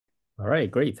All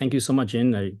right, great. Thank you so much,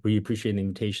 In. I really appreciate the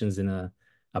invitations and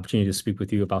opportunity to speak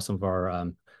with you about some of our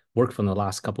work from the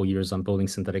last couple of years on building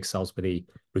synthetic cells with a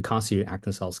reconstituted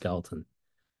actin cell skeleton.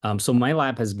 So my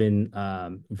lab has been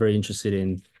very interested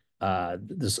in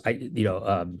the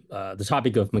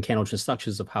topic of mechanical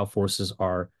transductions of how forces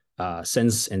are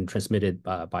sensed and transmitted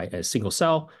by a single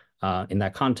cell. In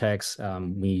that context,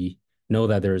 we know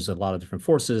that there's a lot of different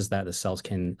forces that the cells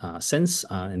can sense,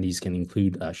 and these can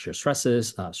include shear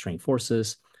stresses, strain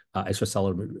forces,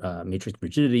 extracellular matrix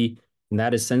rigidity, and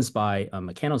that is sensed by a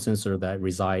mechanosensor that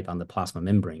reside on the plasma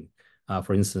membrane.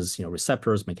 For instance,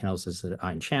 receptors, mechanosensitive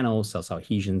ion channels, cell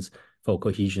adhesions,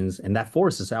 focal adhesions, and that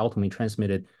force is ultimately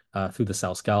transmitted through the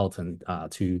cell skeleton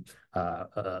to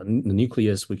the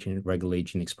nucleus, which can regulate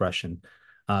gene expression.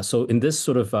 So in this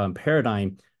sort of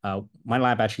paradigm, my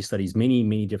lab actually studies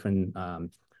many different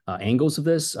angles of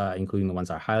this, including the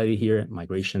ones I highlighted here: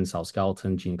 migration, cell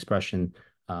skeleton, gene expression,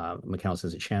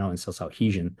 mechanosensitive channel, and cell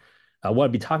adhesion. What I'll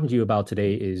be talking to you about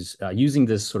today is using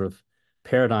this sort of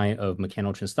paradigm of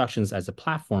mechanical transductions as a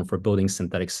platform for building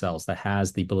synthetic cells that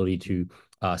has the ability to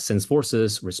sense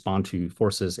forces, respond to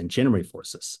forces, and generate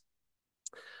forces.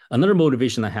 Another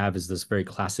motivation I have is this very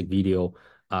classic video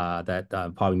that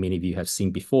probably many of you have seen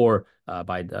before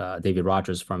by David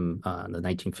Rogers from the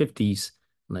 1950s.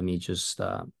 Let me just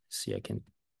see,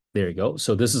 there you go.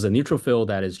 So this is a neutrophil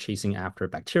that is chasing after a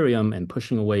bacterium and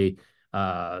pushing away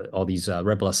all these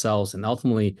red blood cells, and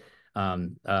ultimately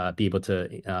be able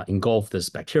to engulf this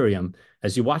bacterium.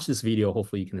 As you watch this video,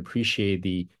 hopefully you can appreciate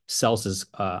the cells is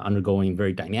undergoing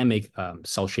very dynamic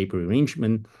cell shape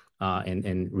rearrangement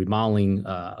and remodeling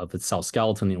of its cell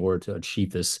skeleton in order to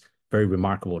achieve this very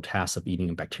remarkable task of eating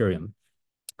a bacterium.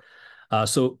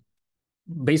 So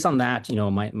based on that,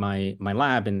 my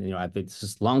lab and I have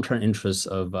this long-term interest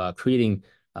of creating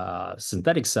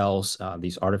synthetic cells,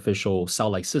 these artificial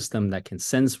cell-like system that can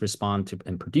sense, respond to,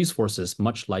 and produce forces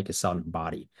much like a cell in the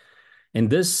body. And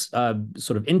this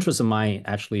sort of interest of mine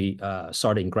actually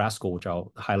started in grad school, which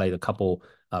I'll highlight a couple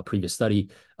previous study.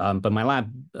 But my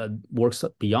lab works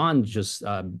beyond just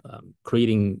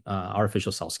creating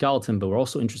artificial cell skeleton, but we're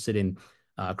also interested in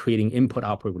creating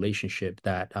input-output relationship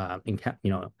that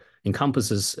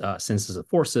encompasses senses of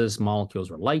forces,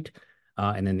 molecules, or light.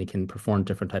 And then they can perform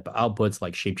different type of outputs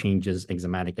like shape changes,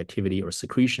 enzymatic activity, or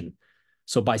secretion.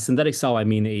 So by synthetic cell, I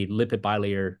mean a lipid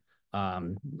bilayer,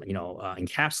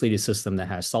 encapsulated system that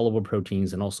has soluble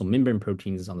proteins and also membrane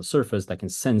proteins on the surface that can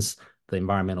sense the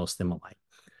environmental stimuli.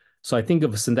 So I think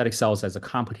of synthetic cells as a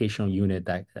computational unit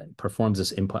that performs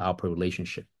this input-output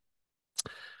relationship.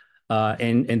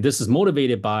 And this is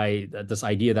motivated by this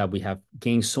idea that we have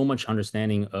gained so much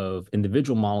understanding of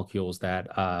individual molecules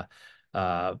that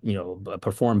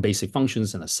perform basic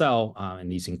functions in a cell,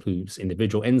 and these includes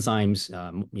individual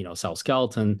enzymes, cell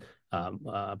skeleton,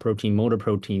 protein, motor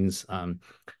proteins, and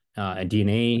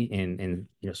DNA, and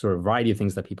sort of a variety of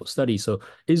things that people study. So,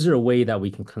 is there a way that we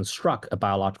can construct a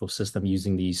biological system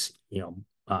using these,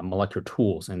 molecular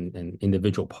tools and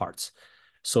individual parts?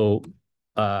 So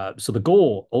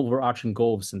the overarching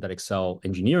goal of synthetic cell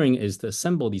engineering is to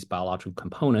assemble these biological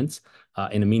components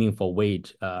in a meaningful way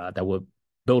that will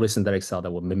build a synthetic cell that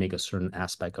will mimic a certain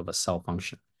aspect of a cell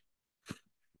function.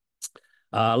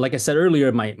 Like I said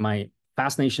earlier, my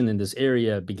fascination in this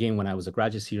area began when I was a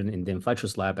graduate student in Dan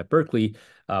Fletcher's lab at Berkeley,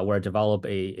 where I developed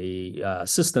a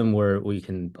system where we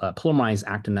can polymerize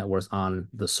actin networks on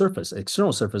the surface,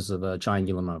 external surface of a giant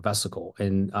urinary vesicle.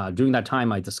 And during that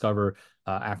time, I discovered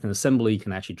actin assembly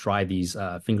can actually drive these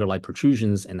finger-like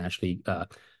protrusions and actually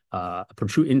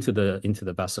protrude into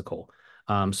the vesicle.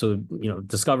 So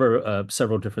discover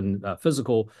several different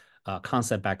physical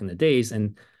concepts back in the days,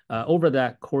 and over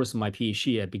that course of my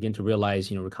PhD, I began to realize,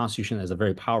 reconstitution is a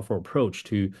very powerful approach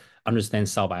to understand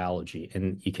cell biology.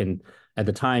 And you can, at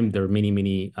the time, there were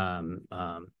many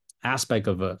aspects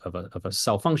of a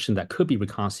cell function that could be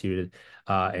reconstituted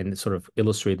and sort of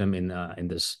illustrate them in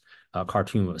this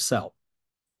cartoon of a cell.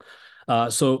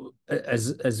 So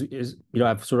as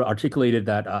I've sort of articulated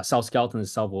that cell skeleton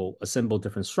itself will assemble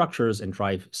different structures and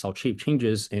drive cell shape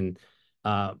changes. And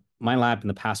my lab in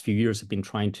the past few years have been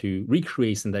trying to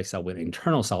recreate synthetic cell with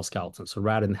internal cell skeleton. So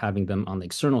rather than having them on the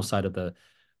external side of the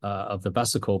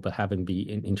vesicle, but having be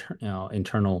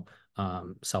internal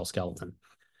cell skeleton.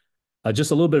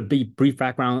 Just a little bit of brief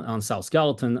background on cell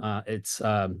skeleton. It's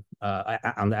on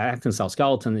the actin cell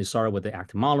skeleton, it started with the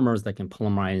actin monomers that can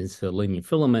polymerize to lignin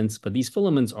filaments, but these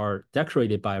filaments are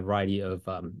decorated by a variety of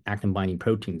actin binding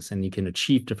proteins, and you can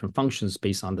achieve different functions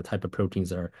based on the type of proteins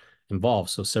that are involved.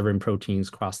 So severin proteins,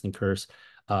 cross-linkers,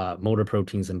 motor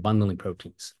proteins, and bundling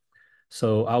proteins.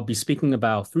 So I'll be speaking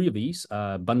about three of these.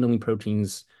 Bundling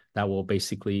proteins that will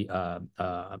basically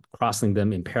cross-link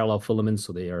them in parallel filaments,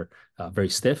 so they are very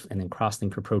stiff, and then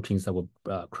cross-linker proteins that will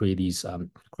create these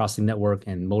cross-link network,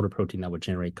 and motor protein that would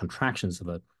generate contractions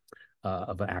of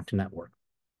an actin network.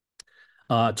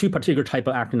 Two particular type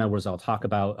of actin networks I'll talk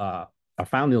about are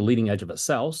found in the leading edge of a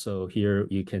cell. So here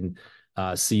you can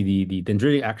see the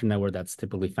dendritic actin network that's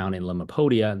typically found in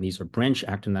lemmapodia, and these are branch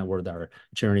actin network that are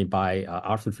generated by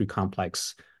arthro3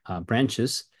 complex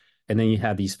branches. And then you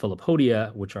have these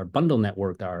filopodia, which are bundle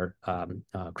network that are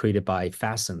created by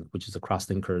fasten, which is a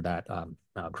cross-linker that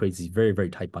creates these very, very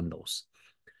tight bundles.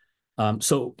 One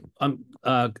study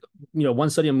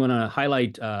I'm going to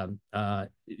highlight,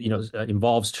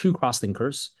 involves two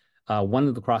cross-linkers. One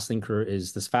of the cross-linker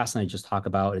is this fasten I just talked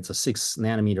about. It's a 6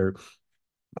 nanometer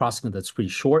cross-linker that's pretty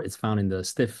short. It's found in the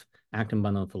stiff actin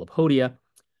bundle of filopodia.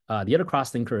 The other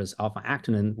cross-linker is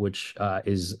alpha-actinin, which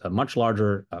is a much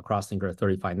larger cross-linker,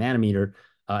 35 nanometer.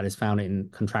 It is found in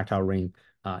contractile ring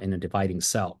in a dividing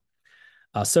cell.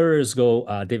 Several years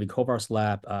ago, David Kovar's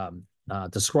lab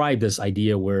described this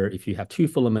idea where if you have two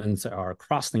filaments that are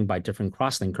cross-linked by different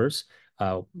cross-linkers,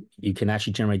 you can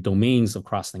actually generate domains of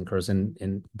cross-linkers,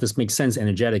 and this makes sense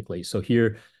energetically. So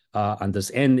here on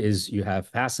this end is you have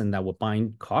fasten that will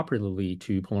bind cooperatively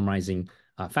to polymerizing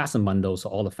fasten bundles. So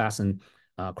all the fasten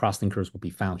cross-linkers will be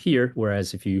found here,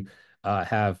 whereas if you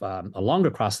have a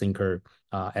longer cross-linker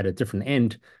at a different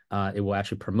end, it will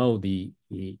actually promote the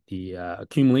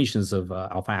accumulations of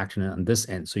alpha-actinin on this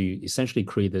end. So you essentially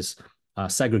create this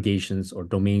segregations or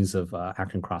domains of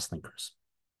actin cross-linkers.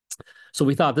 So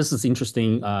we thought this is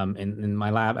interesting, and in my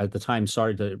lab at the time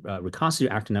started to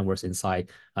reconstitute actin networks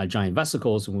inside giant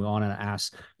vesicles, and we wanted to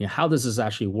ask, how does this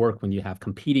actually work when you have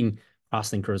competing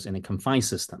cross-linkers in a confined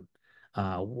system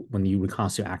when you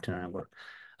reconstitute actin network?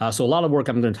 So a lot of work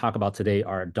I'm going to talk about today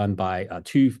are done by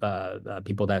two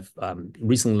people that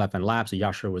recently left my lab. So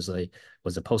Yashar was a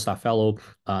postdoc fellow.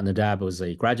 Nadab was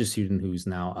a graduate student who's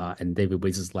now in David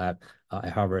Waits' lab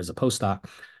at Harvard as a postdoc.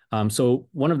 So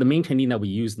one of the main techniques that we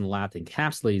use in the lab to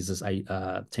encapsulate is this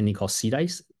technique called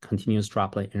CDICE, continuous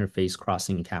droplet interface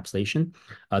crossing encapsulation.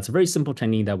 It's a very simple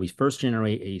technique that we first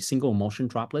generate a single emulsion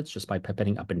droplets just by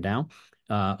pipetting up and down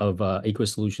of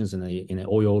aqueous solutions in an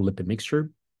oil lipid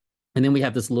mixture. And then we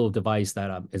have this little device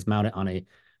that is mounted on a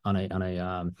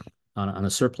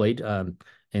SIR plate,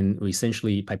 and we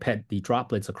essentially pipette the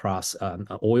droplets across an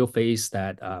oil phase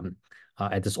that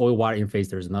at this oil water interface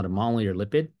there's another monolayer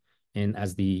lipid, and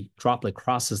as the droplet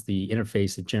crosses the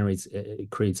interface, it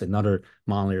creates another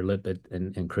monolayer lipid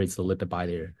and creates the lipid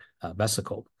bilayer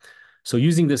vesicle. So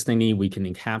using this technique, we can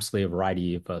encapsulate a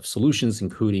variety of solutions,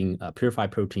 including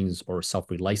purified proteins or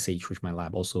cell-free lysate, which my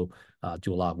lab also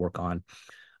do a lot of work on.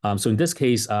 So in this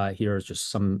case, here are just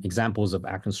some examples of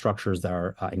actin structures that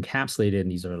are encapsulated.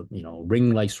 And these are,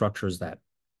 ring-like structures that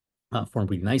form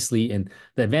pretty nicely. And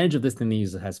the advantage of this technique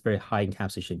is it has very high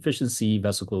encapsulation efficiency.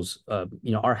 Vesicles,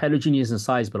 are heterogeneous in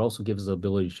size, but also gives us the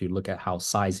ability to look at how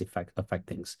size affect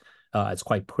things. It's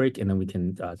quite quick, and then we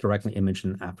can directly image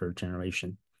them after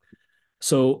generation.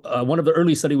 So one of the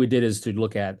early study we did is to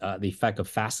look at the effect of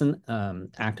fasten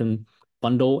actin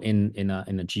bundle in a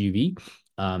GUV.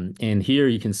 And here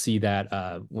you can see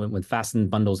that when fasten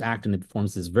bundles actin, it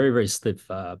forms this very, very stiff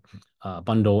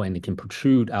bundle, and it can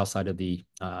protrude outside of the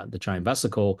giant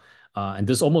vesicle. And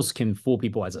this almost can fool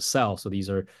people as a cell. So these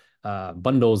are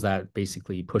bundles that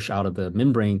basically push out of the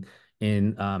membrane,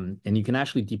 and you can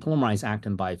actually depolymerize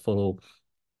actin by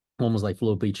almost like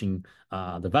flow bleaching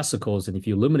the vesicles. And if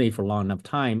you illuminate for a long enough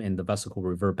time, and the vesicle will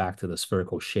revert back to the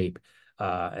spherical shape,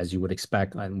 as you would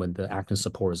expect when the actin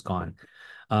support is gone.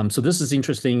 So this is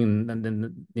interesting,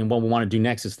 and what we want to do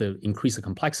next is to increase the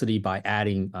complexity by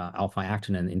adding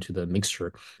alpha-actinin into the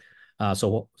mixture.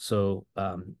 So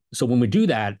when we do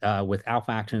that with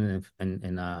alpha-actinin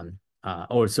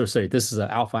this is an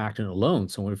alpha-actinin alone.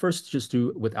 So when we first just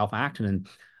do with alpha-actinin,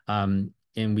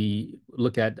 and we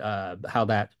look at how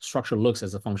that structure looks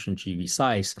as a function of GV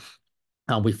size,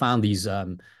 we found these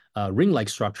ring-like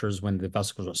structures when the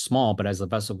vesicles are small, but as the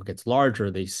vesicle gets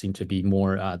larger, they seem to be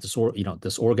more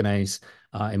disorganized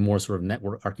and more sort of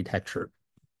network architecture.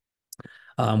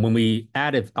 When we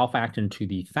added alpha-actin to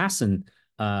the fasten,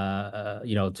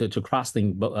 to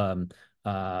cross-link,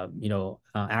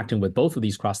 actin with both of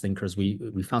these cross-linkers,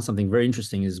 we found something very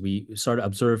interesting. Is we started to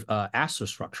observe aster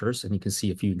structures, and you can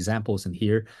see a few examples in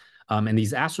here. And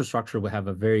these aster structure will have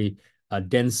a very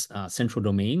dense central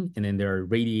domain, and then there are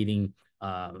radiating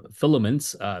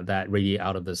filaments that radiate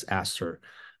out of this aster.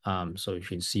 So you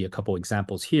can see a couple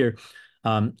examples here.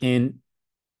 And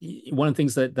one of the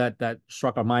things that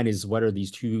struck our mind is whether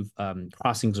these two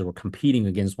crossings were competing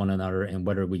against one another, and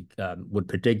whether we would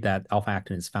predict that alpha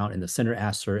actin is found in the center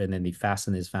aster, and then the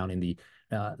fasten is found in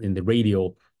the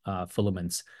radial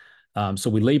filaments. So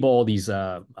we label all these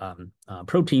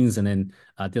proteins, and then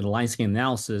did a line scan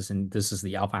analysis, and this is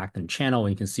the alpha actin channel,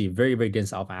 and you can see very, very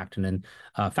dense alpha actin. And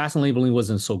fasten labeling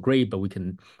wasn't so great, but we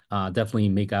can definitely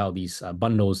make out these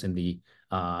bundles in the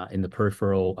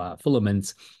peripheral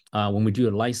filaments. When we do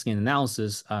a light scan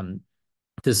analysis,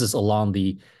 this is along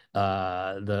the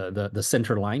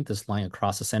center line, this line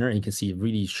across the center, and you can see a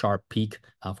really sharp peak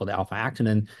for the alpha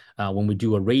actinin. When we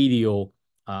do a radial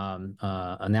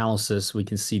analysis, we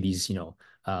can see these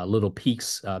little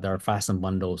peaks that are fastened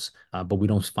bundles, but we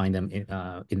don't find them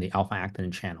in the alpha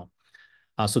actinin channel.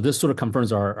 So this sort of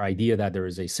confirms our idea that there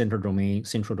is a central domain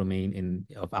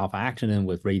of alpha actinin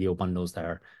with radial bundles that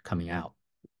are coming out.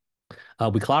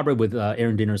 We collaborate with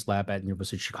Aaron Dinner's lab at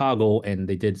University of Chicago, and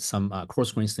they did some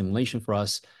coarse-grained simulation for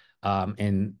us.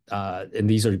 And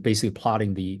these are basically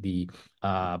plotting the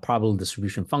probable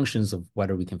distribution functions of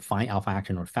whether we can find alpha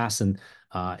actin or fasten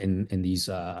in these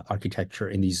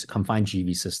in these confined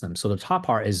GV systems. So the top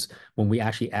part is when we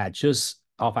actually add just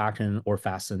alpha actin or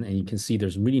fasten, and you can see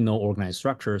there's really no organized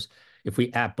structures. If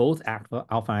we add both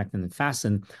alpha actin and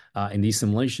fasten in these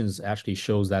simulations, it actually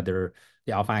shows that the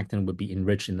alpha actin would be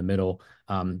enriched in the middle.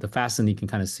 The fasten, you can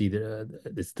kind of see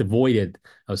it's devoided,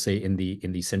 I would say, in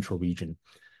the central region.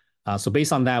 So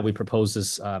based on that, we propose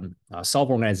this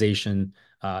self-organization.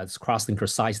 It's cross-linker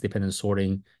size-dependent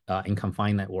sorting in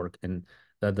confined network, and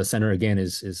the center again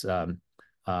is sort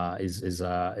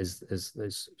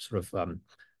of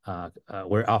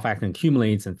where alpha actin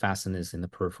accumulates, and fasten is in the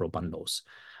peripheral bundles.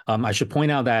 I should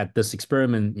point out that this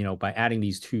experiment, by adding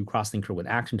these two cross-linker with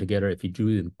actin together, if you do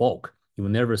it in bulk, you will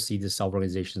never see the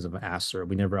self-organizations of an aster.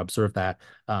 We never observe that.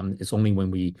 It's only when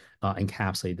we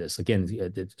encapsulate this. Again,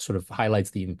 it sort of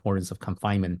highlights the importance of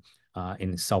confinement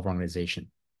in self-organization.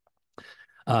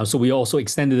 So we also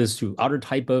extended this to other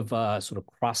type of sort of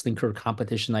cross-linker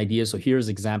competition ideas. So here's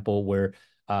an example where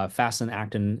fasten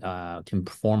actin can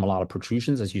perform a lot of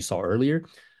protrusions, as you saw earlier.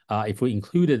 If we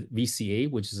included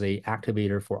VCA, which is a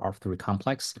activator for R3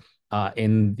 complex,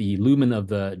 in the lumen of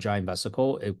the giant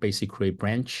vesicle, it basically creates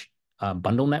branch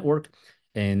bundle network,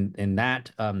 and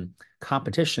that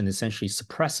competition essentially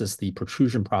suppresses the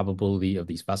protrusion probability of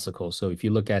these vesicles. So if you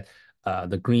look at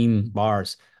the green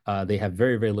bars, they have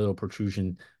very, very little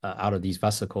protrusion out of these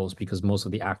vesicles, because most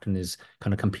of the actin is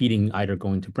kind of competing, either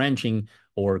going to branching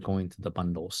or going to the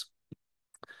bundles.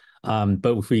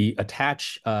 But if we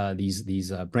attach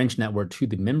these branch network to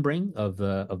the membrane of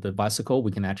the vesicle,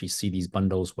 we can actually see these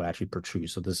bundles will actually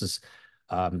protrude. So this is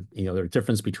there's a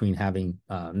difference between having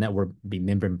network be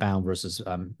membrane bound versus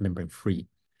membrane free.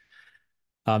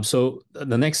 So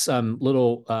the next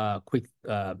little quick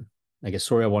I guess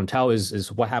story I want to tell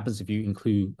is what happens if you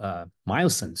include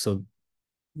myosin. So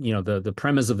the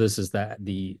premise of this is that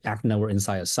the actin network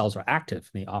inside of cells are active,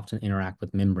 and they often interact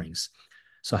with membranes.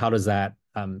 So how does that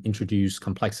introduce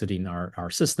complexity in our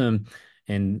system,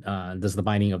 and does the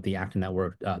binding of the actin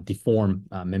network deform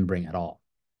membrane at all?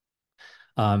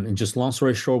 And just long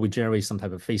story short, we generate some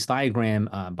type of phase diagram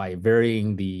by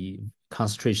varying the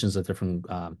concentrations of different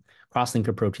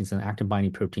cross-linker proteins and actin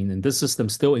binding protein. And this system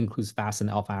still includes fasten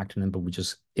alpha actinin, but we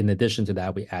just, in addition to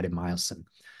that, we added myosin.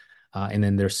 And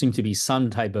then there seems to be some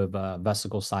type of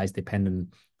vesicle size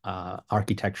dependent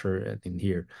architecture in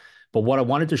here. But what I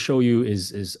wanted to show you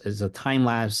is a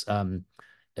time-lapse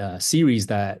series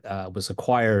that was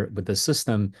acquired with the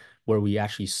system, where we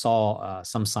actually saw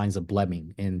some signs of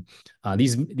blebbing. And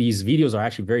these videos are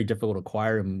actually very difficult to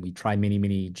acquire, and we tried many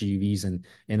GVs and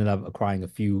ended up acquiring a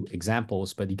few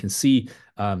examples. But you can see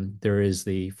there is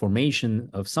the formation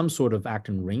of some sort of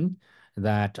actin ring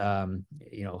that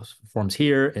forms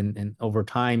here, and over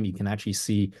time you can actually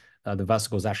see the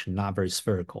vesicle is actually not very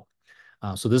spherical.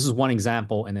 So this is one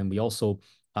example, and then we also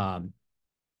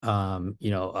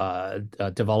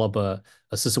develop a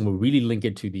system where we really link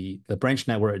it to the branch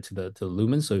network to the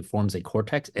lumen, so it forms a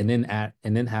cortex, and then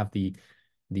have the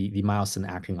myosin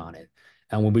acting on it.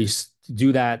 And when we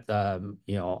do that,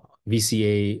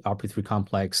 VCA RP3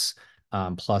 complex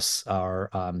plus our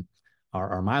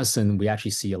myosin, we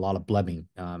actually see a lot of blebbing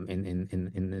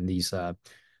in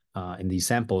these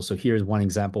samples. So here's one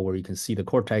example where you can see the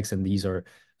cortex, and these are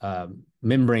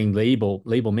label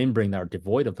membrane that are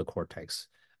devoid of the cortex.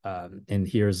 And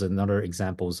here's another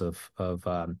examples of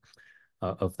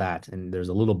that. And there's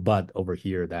a little bud over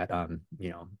here that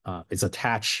is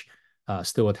attached,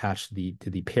 still attached to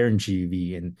the parent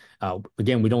GV. And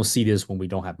again, we don't see this when we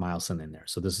don't have myosin in there.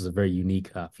 So this is a very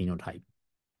unique phenotype.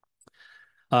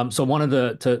 So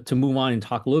wanted to move on and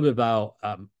talk a little bit about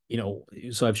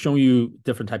so I've shown you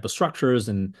different type of structures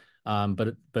and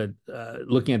but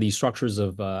looking at these structures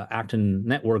of actin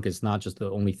network is not just the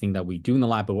only thing that we do in the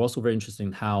lab, but we're also very interested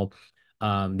in how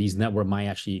these network might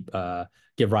actually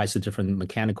give rise to different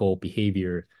mechanical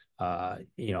behavior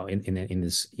in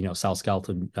this cell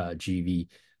skeleton GV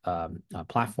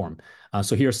platform.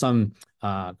 So here are some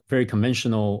very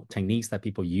conventional techniques that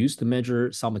people use to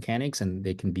measure cell mechanics, and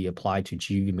they can be applied to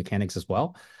GV mechanics as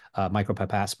well.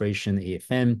 Micropipette aspiration,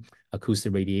 AFM,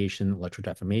 acoustic radiation,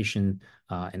 electrodeformation,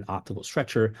 and optical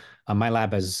stretcher. My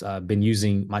lab has been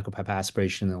using micropipette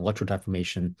aspiration and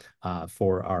electrodeformation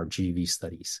for our GV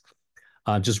studies.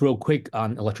 Just real quick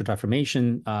on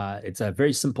electrodeformation, it's a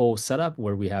very simple setup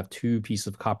where we have two pieces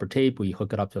of copper tape. We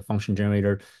hook it up to a function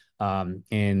generator,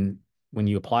 and when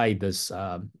you apply this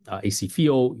AC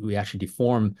field, we actually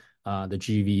deform the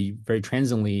GV very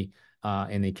transiently,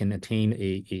 and it can attain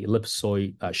a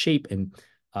ellipsoid shape. And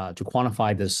to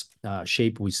quantify this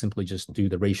shape, we simply just do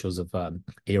the ratios of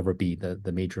A over B,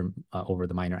 the major over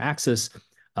the minor axis.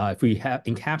 If we have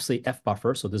encapsulate F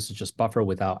buffer, so this is just buffer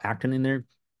without actin in there,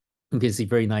 you can see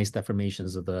very nice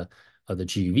deformations of the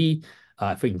GUV.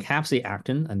 If we encapsulate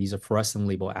actin, and these are fluorescent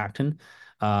labeled actin,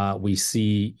 we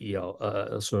see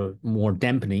sort of more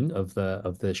dampening of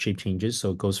the shape changes.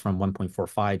 So it goes from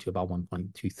 1.45 to about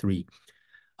 1.23.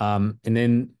 And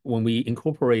then when we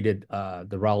incorporated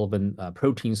the relevant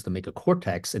proteins to make a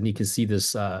cortex, and you can see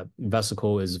this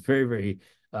vesicle is very, very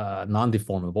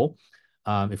non-deformable.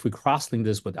 If we cross-link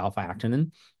this with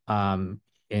alpha-actinin,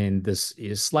 and this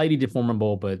is slightly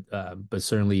deformable, but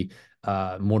certainly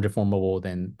more deformable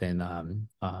than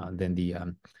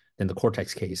the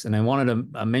cortex case. And I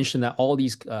wanted to mention that all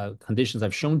these conditions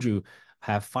I've shown you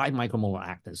have 5 micromolar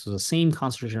actin. So the same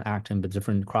concentration of actin, but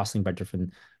different crossing by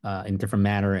different in different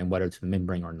manner, and whether to the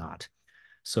membrane or not.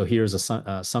 So here's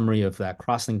a summary of that.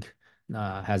 Crosslink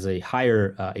has a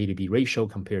higher A to B ratio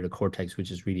compared to cortex,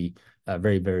 which is really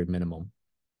very, very minimal.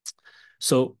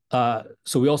 So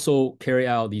we also carry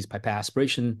out these pipette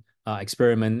aspiration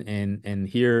experiment, and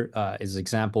here is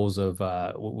examples of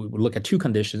we look at two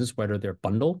conditions, whether they're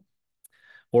bundle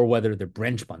or whether they're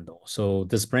branch bundle. So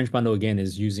this branch bundle again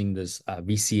is using this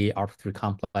VCA alpha-3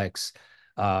 complex,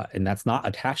 and that's not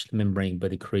attached to the membrane,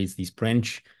 but it creates these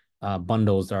branch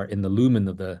bundles that are in the lumen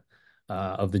of the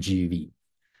GUV.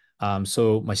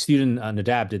 So my student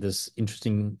Nadab did this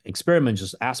interesting experiment,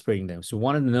 just aspirating them. So we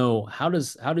wanted to know how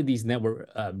do these network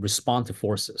respond to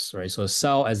forces, right? So a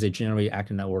cell, as they generate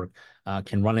actin network,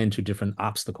 can run into different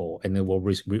obstacle, and they will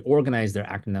reorganize their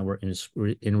actin network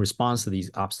in response to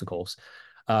these obstacles.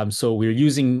 So we're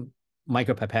using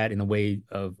micropipette in a way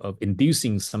of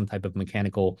inducing some type of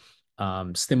mechanical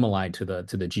stimuli to the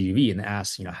GUV, and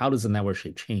ask, how does the network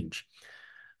shape change?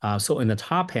 So in the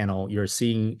top panel, you're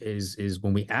seeing is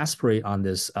when we aspirate on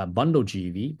this bundle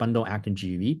GUV, bundle actin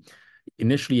GUV,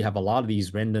 initially you have a lot of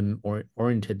these random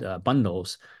oriented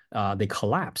bundles. They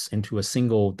collapse into a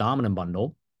single dominant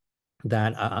bundle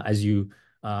that as you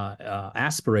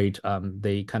aspirate,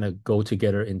 they kind of go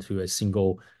together into a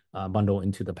single bundle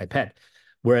into the pipette.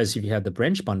 Whereas if you have the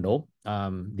branch bundle,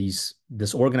 this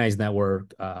organized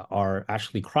network are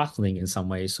actually cross-linked in some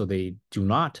way, so they do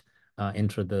not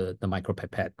enter the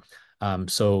micropipette.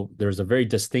 So there's a very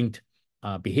distinct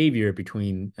behavior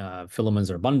between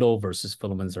filaments or bundle versus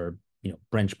filaments or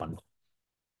branch bundle.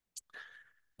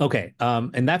 Okay,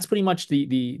 and that's pretty much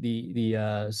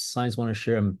the science I want to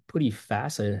share. I'm pretty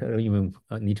fast. I don't even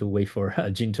need to wait for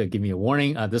Jin to give me a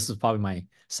warning. This is probably my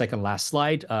second last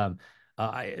slide.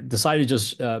 I decided to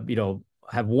just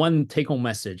have one take-home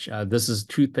message. This is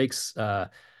toothpicks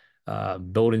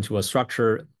built into a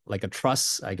structure like a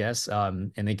truss, I guess,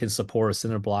 and they can support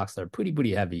cinder blocks that are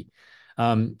pretty heavy.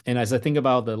 And as I think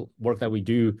about the work that we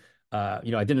do, I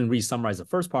didn't really summarize the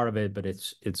first part of it, but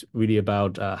it's really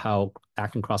about how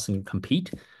actin crossing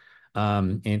compete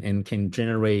and can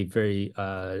generate very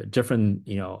different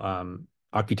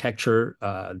architecture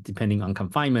depending on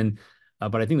confinement.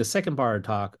 But I think the second part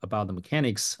talk about the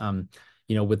mechanics,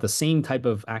 with the same type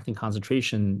of actin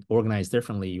concentration organized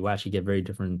differently, you actually get very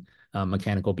different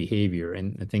mechanical behavior.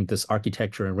 And I think this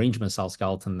architecture and arrangement cell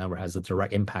skeleton never has a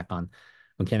direct impact on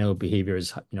mechanical behavior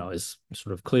is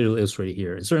sort of clearly illustrated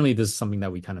here. And certainly this is something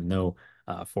that we kind of know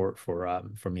for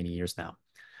many years now.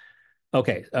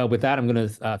 Okay, with that, I'm going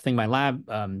to thank my lab.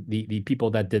 The people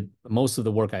that did most of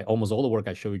the work, almost all the work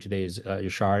I show you today is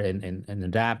Yashar and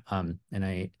Nadab. And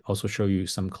I also show you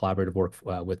some collaborative work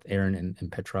with Aaron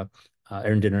and Petra,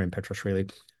 Aaron Dinner and Petra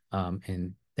Shraley.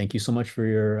 And thank you so much for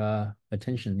your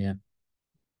attention. Yeah.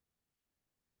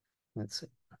 That's it.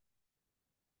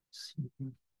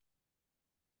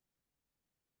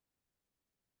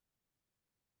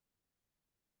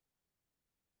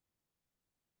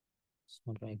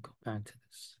 How do I go back to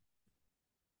this?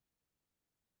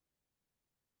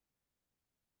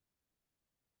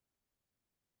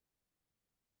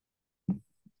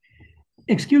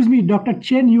 Excuse me, Dr.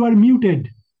 Chen, you are muted.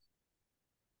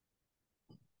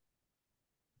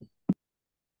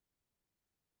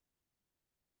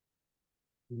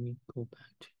 Let me go back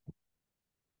to.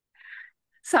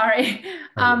 Sorry.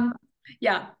 Oh yeah.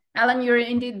 Yeah, Alan, you're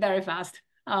indeed very fast.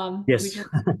 We Yes. just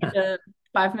need a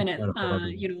 5 minute, Not a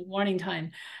problem. warning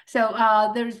time.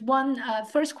 So there's one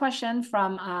first question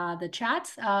from the chat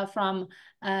from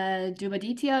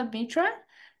Dubaditya Mitra.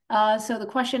 So the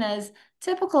question is,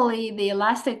 typically the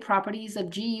elastic properties of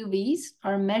GUVs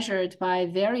are measured by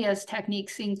various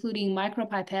techniques, including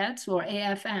micropipettes or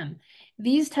AFM.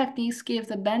 These techniques give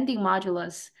the bending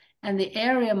modulus and the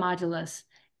area modulus,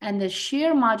 and the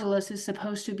shear modulus is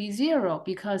supposed to be zero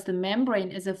because the membrane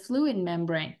is a fluid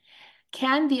membrane.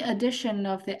 Can the addition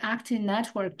of the actin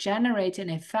network generate an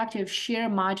effective shear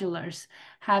modulus?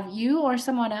 Have you or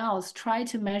someone else tried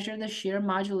to measure the shear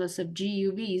modulus of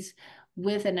GUVs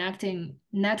with an actin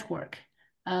network?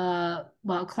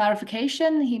 Well,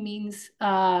 clarification, he means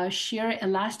shear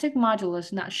elastic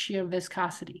modulus, not shear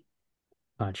viscosity.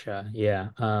 Gotcha. Yeah.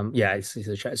 Yeah, it's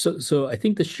a chat. So I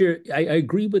think the shear, I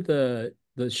agree with the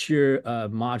shear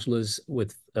modulus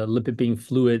with lipid being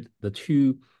fluid. The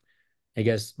two, I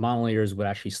guess, monolayers would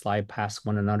actually slide past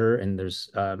one another. And there's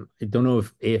I don't know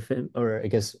if AFM, or I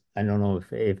guess I don't know if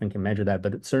AFM can measure that,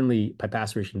 but certainly pipe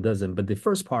aspiration doesn't. But the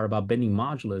first part about bending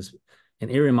modulus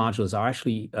and area modulus are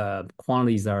actually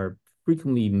quantities that are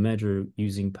frequently measured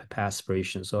using pipe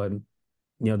aspiration. So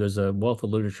there's a wealth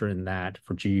of literature in that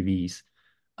for GUVs.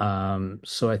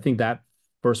 So I think that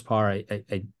first part,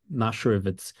 I'm not sure if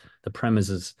it's the premise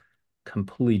is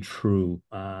completely true.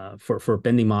 For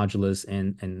bending modulus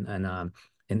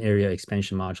and area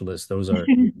expansion modulus, those are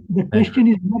The measured. question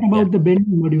is not Yeah, about the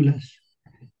bending modulus.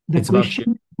 The it's about shear.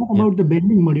 question is not Yeah, about the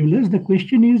bending modulus. The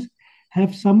question is,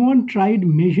 have someone tried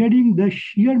measuring the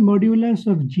shear modulus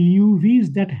of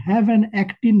GUVs that have an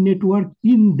actin network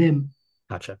in them?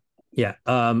 gotcha. Yeah.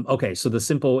 Okay. So the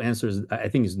simple answer is, I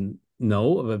think, is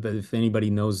no. But if anybody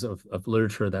knows of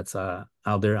literature that's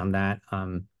out there on that,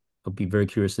 I'll be very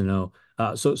curious to know.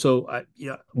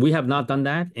 Yeah, we have not done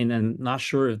that, and I'm not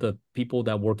sure if the people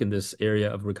that work in this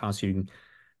area of reconstituting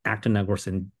actin networks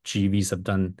and GVs have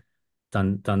done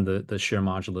the shear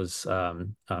modulus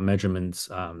measurements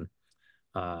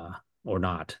uh, or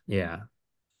not. Yeah.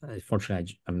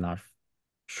 Unfortunately, I'm not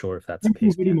sure if that's the Thank you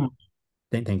case. very much.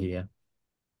 Thank you. Yeah.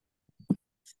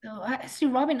 So I see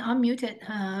Robin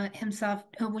unmuted himself.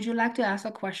 Would you like to ask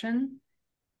a question?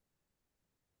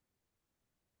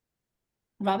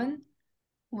 Robin,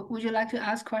 would you like to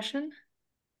ask a question?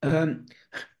 Um,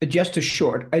 just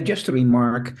a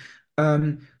remark.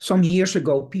 Some years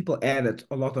ago, people added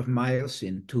a lot of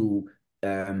myosin to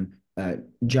um,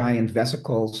 giant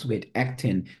vesicles with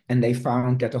actin, and they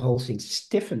found that the whole thing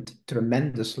stiffened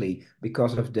tremendously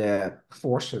because of the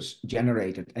forces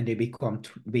generated, and they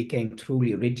became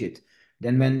truly rigid.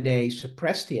 Then, when they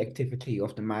suppressed the activity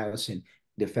of the myosin,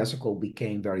 the vesicle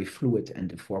became very fluid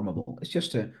and deformable. It's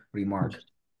just a remark.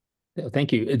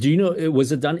 Thank you. Do you know,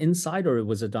 was it done inside or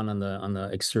was it done on the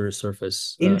exterior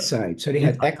surface? Inside. So they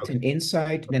had Inside. Okay. actin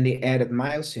inside, then they added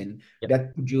myosin Yep.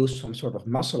 that produced some sort of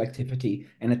muscle activity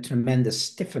and a tremendous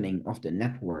stiffening of the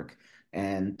network.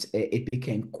 And it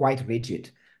became quite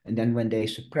rigid. And then when they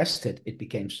suppressed it, it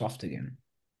became soft again.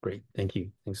 Great. Thank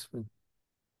you. Thanks.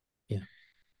 Yeah.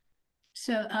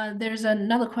 So there's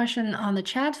another question on the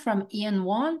chat from Ian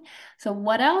Wong. So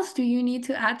what else do you need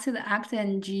to add to the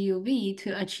actin GUV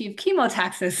to achieve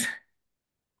chemotaxis?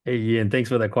 Hey, Ian, thanks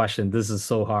for that question. This is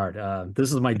so hard.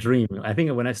 This is my dream. I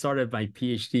think when I started my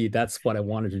PhD, that's what I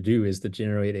wanted to do, is to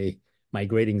generate a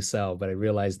migrating cell, but I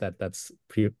realized that that's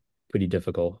pretty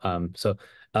difficult. Well,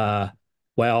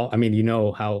 I mean, you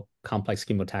know how complex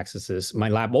chemotaxis is. My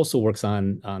lab also works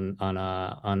on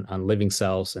living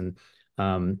cells, and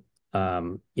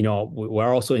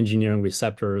we're also engineering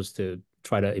receptors to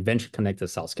try to eventually connect the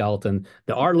cell skeleton.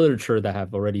 There are literature that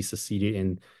have already succeeded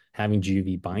in having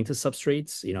GUV bind to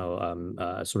substrates,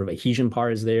 sort of adhesion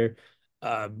part is there.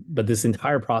 But this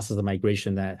entire process of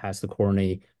migration that has to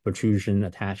coordinate protrusion,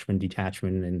 attachment,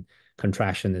 detachment, and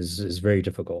contraction is very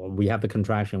difficult. We have the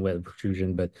contraction with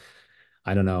protrusion, but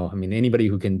I don't know. I mean, anybody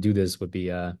who can do this would be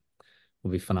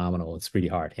phenomenal. It's pretty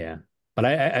hard, yeah. But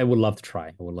I would love to try.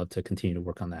 I would love to continue to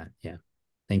work on that. Yeah.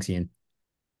 Thanks, Ian.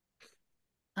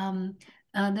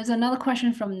 There's another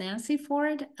question from Nancy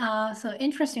Ford. So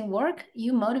interesting work.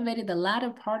 You motivated the latter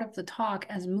part of the talk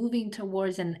as moving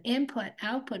towards an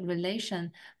input-output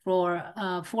relation for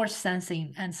force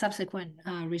sensing and subsequent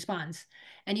response.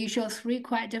 And you show three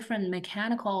quite different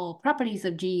mechanical properties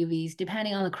of GUVs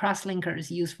depending on the cross-linkers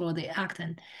used for the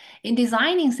actin. In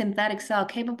designing synthetic cell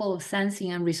capable of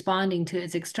sensing and responding to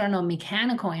its external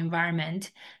mechanical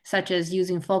environment, such as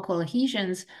using focal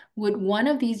adhesions, would one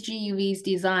of these GUVs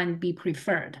design be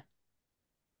preferred?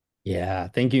 Yeah,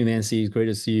 thank you, Nancy. It's great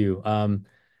to see you.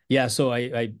 Yeah, so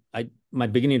my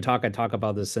beginning talk, I talk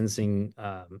about the sensing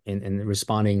and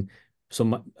responding.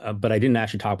 So, but I didn't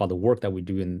actually talk about the work that we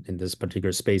do in this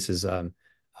particular space. It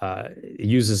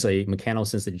uses a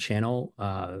mechanosensitive channel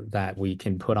that we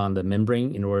can put on the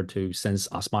membrane in order to sense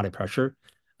osmotic pressure.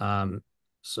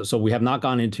 So we have not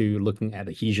gone into looking at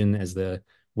adhesion as the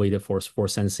way to force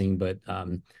sensing, but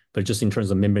just in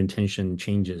terms of membrane tension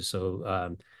changes.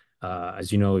 So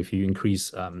as you know, if you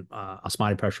increase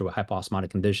osmotic pressure with hypoosmotic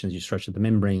conditions, you stretch the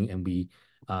membrane, and we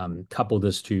couple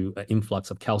this to an influx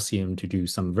of calcium to do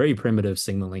some very primitive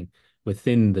signaling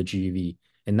within the GUV.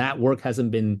 And that work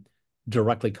hasn't been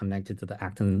directly connected to the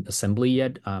actin assembly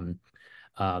yet.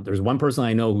 There's one person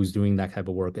I know who's doing that type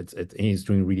of work. He's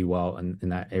doing really well in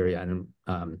that area, and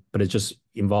but it just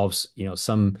involves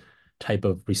some type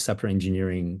of receptor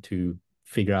engineering to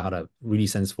figure out how to really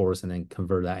sense force and then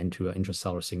convert that into an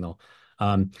intracellular signal.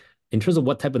 In terms of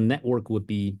what type of network would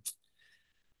be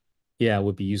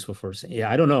useful for us. Yeah,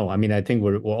 I don't know. I mean, I think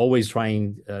we're always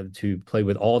trying to play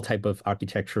with all type of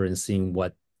architecture and seeing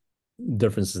what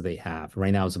differences they have.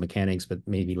 Right now it's the mechanics, but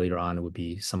maybe later on it would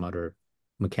be some other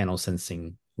mechanical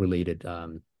sensing related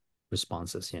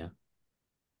responses. Yeah.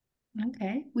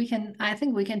 Okay, I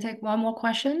think we can take one more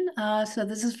question. So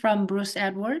this is from Bruce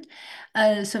Edward.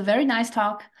 So very nice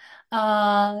talk.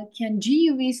 Can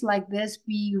GUVs like this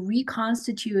be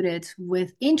reconstituted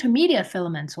with intermediate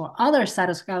filaments or other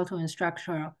cytoskeletal and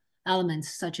structural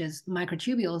elements such as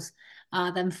microtubules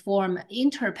then form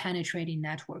interpenetrating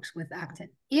networks with actin?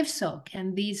 If so,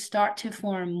 can these start to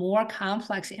form more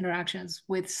complex interactions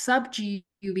with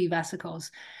sub-GUV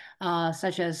vesicles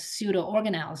such as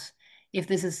pseudo-organelles, if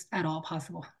this is at all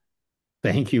possible?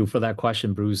 Thank you for that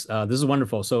question, Bruce. This is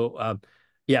wonderful. So,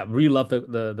 yeah, really love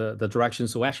the direction.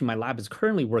 So, actually, my lab is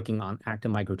currently working on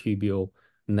actin microtubule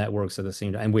networks at the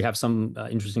same time, and we have some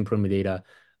interesting preliminary data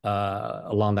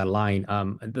along that line.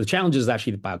 The challenge is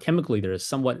actually biochemically they're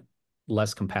somewhat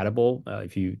less compatible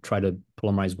if you try to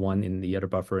polymerize one in the other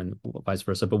buffer and vice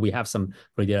versa. But we have some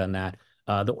data on that.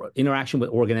 The interaction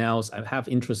with organelles, I have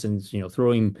interest in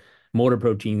throwing motor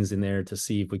proteins in there to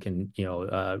see if we can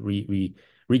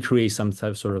recreate some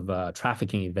type of sort of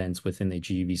trafficking events within the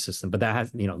GUV system. But that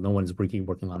has no one's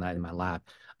working on that in my lab.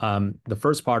 The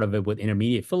first part of it with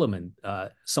intermediate filament,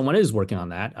 someone is working on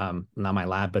that. Not my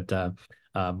lab, but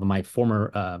my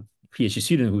former PhD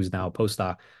student who's now a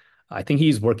postdoc. I think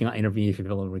he's working on intermediate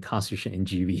filament reconstitution in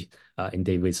GUV in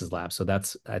Dave Wace's lab. So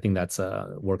I think that's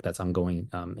work that's ongoing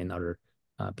in other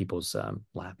people's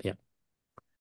lab. Yeah.